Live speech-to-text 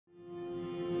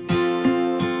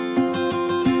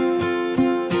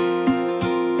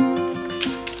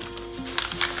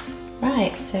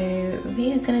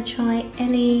try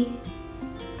Elle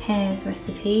Pears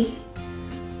recipe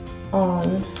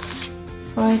on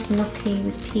fried gnocchi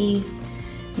with peas,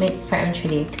 make pepper and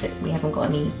chili because we haven't got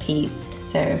any peas,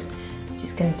 so I'm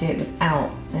just going to do it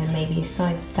without, and maybe a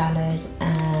side salad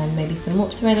and maybe some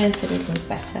mozzarella so this one's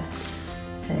better.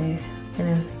 So I'm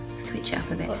going to switch it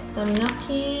up a bit. Got some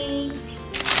gnocchi,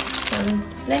 some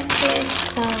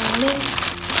lettuce, some mint,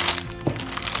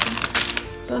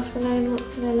 buffalo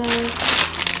mozzarella,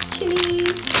 chili, a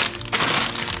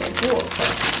bit of water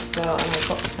first as well, and I've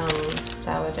got some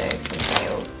sourdough from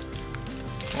sales.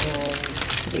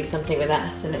 Do something with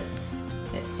that, so let's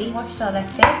see. We washed our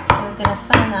lettuce, so we're going to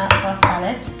fan that for our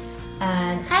salad.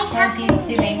 And Persia's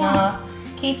doing our,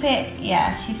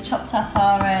 she's chopped up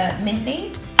our mint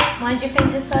leaves. Mind your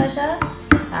fingers, Persia.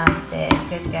 That's it,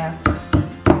 good girl.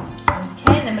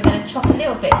 Okay, then we're going to chop a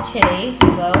little bit of chili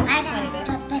as well. I got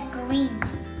to chop green.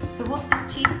 So what's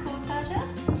this cheese called, Persia?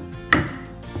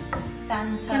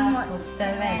 Santa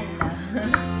mozzarella.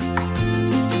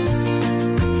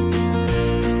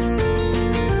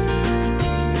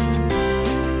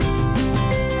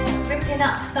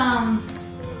 Up some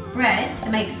bread to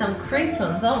make some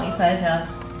croutons, aren't we, Persia?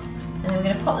 And then we're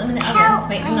going to pop them in the oven to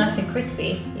make them nice and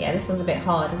crispy. Yeah, this one's a bit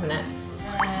hard, isn't it?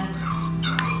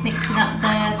 Mixing up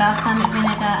the balsamic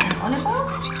vinegar and olive oil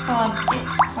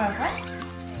for our bread.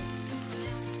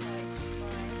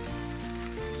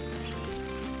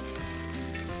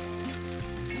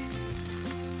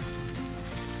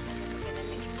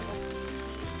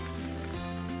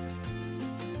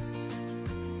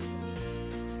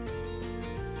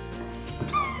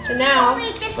 So now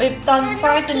we've done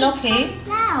fried the gnocchi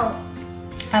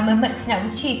and we're mixing it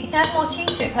with cheese. You can add more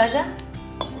cheese to it, Persia.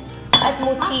 Add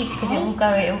more cheese because it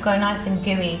will go nice and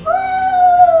gooey.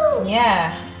 Ooh.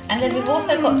 Yeah. And then we've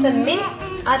also got some mint.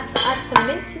 Add some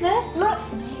mint to there.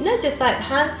 Lots of mint. No, just like a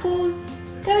handful.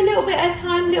 Go a little bit at a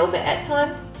time, Just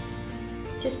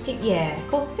go a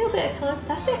little bit at a time.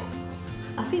 That's it.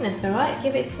 I think that's alright.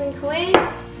 Give it a sprinkle in.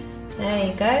 There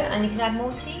you go. And you can add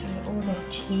more cheese. All this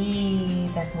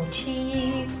cheese, add more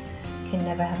cheese. You can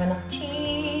never have enough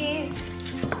cheese.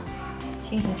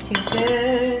 Cheese is too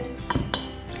good.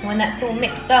 When that's all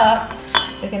mixed up,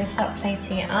 we're going to start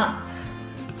plating it up.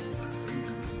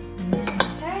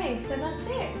 Okay, so that's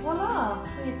it. Voila,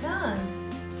 we're done.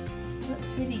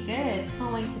 Looks really good.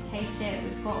 Can't wait to taste it.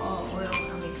 We've got our